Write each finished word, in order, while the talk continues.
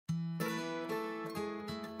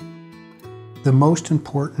The most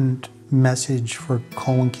important message for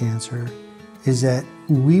colon cancer is that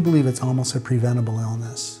we believe it's almost a preventable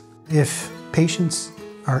illness. If patients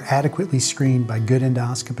are adequately screened by good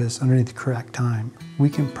endoscopists underneath the correct time, we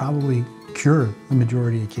can probably cure the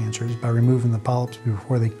majority of cancers by removing the polyps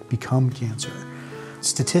before they become cancer.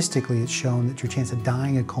 Statistically, it's shown that your chance of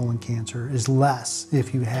dying of colon cancer is less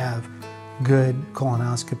if you have good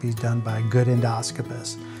colonoscopies done by good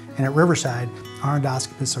endoscopists. And at Riverside, our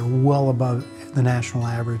endoscopists are well above the national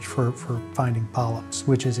average for finding polyps,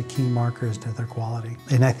 which is a key marker as to their quality.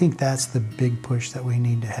 And I think that's the big push that we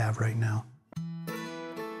need to have right now.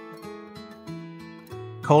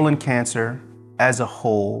 Colon cancer as a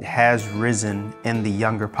whole has risen in the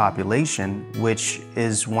younger population, which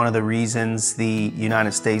is one of the reasons the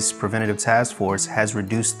United States Preventative Task Force has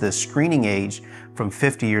reduced the screening age from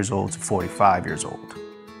 50 years old to 45 years old.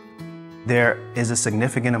 There is a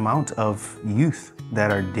significant amount of youth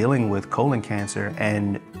that are dealing with colon cancer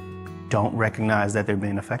and don't recognize that they're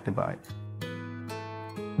being affected by it.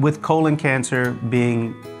 With colon cancer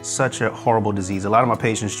being such a horrible disease, a lot of my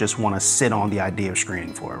patients just want to sit on the idea of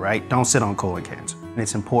screening for it, right? Don't sit on colon cancer. And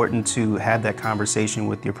it's important to have that conversation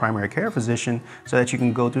with your primary care physician so that you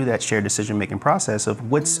can go through that shared decision-making process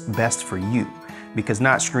of what's best for you, because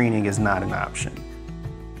not screening is not an option.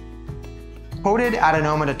 Quoted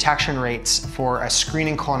adenoma detection rates for a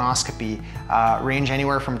screening colonoscopy range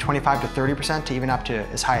anywhere from 25 to 30% to even up to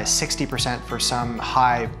as high as 60% for some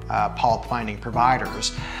high polyp finding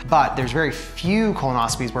providers. But there's very few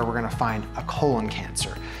colonoscopies where we're going to find a colon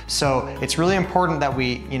cancer. So it's really important that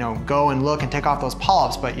we, go and look and take off those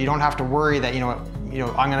polyps, but you don't have to worry that,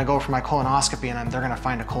 I'm going to go for my colonoscopy and they're going to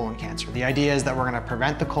find a colon cancer. The idea is that we're going to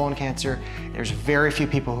prevent the colon cancer. There's very few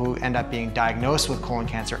people who end up being diagnosed with colon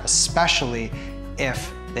cancer, especially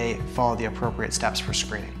if they follow the appropriate steps for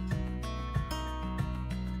screening.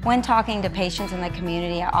 When talking to patients in the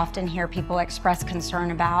community, I often hear people express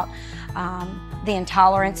concern about the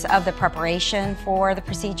intolerance of the preparation for the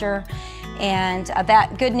procedure. And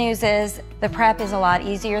that good news is the prep is a lot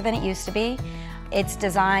easier than it used to be. It's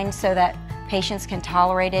designed so that patients can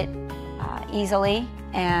tolerate it easily,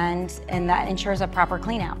 and that ensures a proper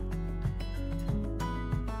clean out.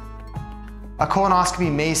 A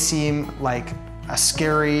colonoscopy may seem like a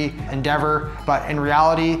scary endeavor, but in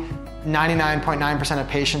reality, 99.9% of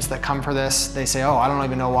patients that come for this, they say, oh, I don't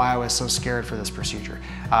even know why I was so scared for this procedure.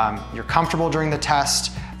 You're comfortable during the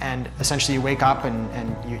test, and essentially you wake up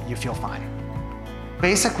and you feel fine.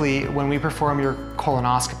 Basically, when we perform your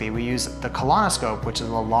colonoscopy, we use the colonoscope, which is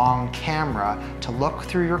a long camera, to look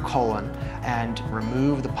through your colon and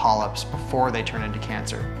remove the polyps before they turn into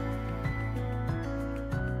cancer.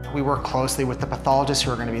 We work closely with the pathologists who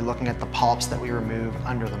are going to be looking at the polyps that we remove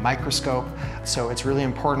under the microscope. So it's really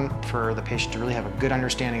important for the patient to really have a good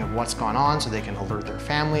understanding of what's going on so they can alert their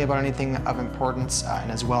family about anything of importance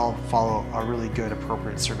and as well follow a really good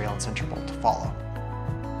appropriate surveillance interval to follow.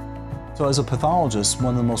 So as a pathologist,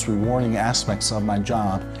 one of the most rewarding aspects of my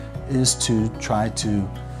job is to try to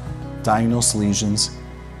diagnose lesions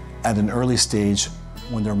at an early stage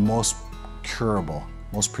when they're most curable,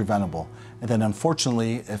 most preventable. And then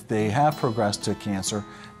unfortunately, if they have progressed to cancer,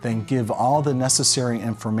 then give all the necessary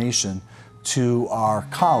information to our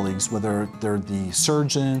colleagues, whether they're the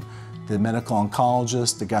surgeon, the medical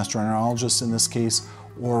oncologist, the gastroenterologist in this case,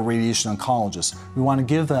 or radiation oncologist. We want to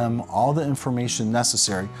give them all the information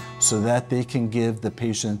necessary so that they can give the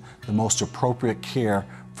patient the most appropriate care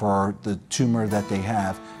for the tumor that they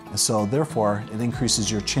have. And so therefore, it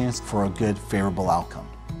increases your chance for a good, favorable outcome.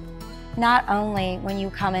 Not only when you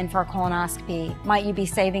come in for a colonoscopy might you be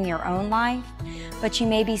saving your own life, but you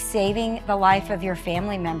may be saving the life of your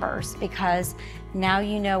family members, because now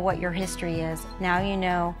you know what your history is. Now you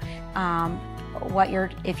know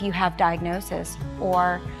if you have diagnosis,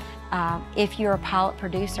 or if you're a polyp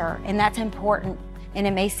producer, and that's important, and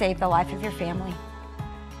it may save the life of your family.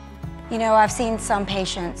 I've seen some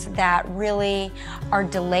patients that really are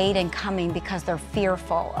delayed in coming because they're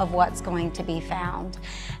fearful of what's going to be found.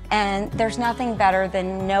 And there's nothing better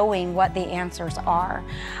than knowing what the answers are.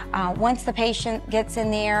 Once the patient gets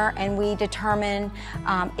in there and we determine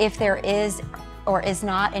if there is or is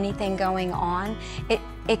not anything going on,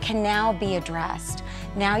 it can now be addressed.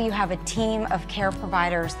 Now you have a team of care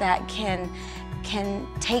providers that can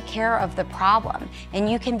take care of the problem,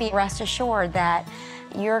 and you can be rest assured that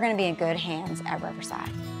you're going to be in good hands at Riverside.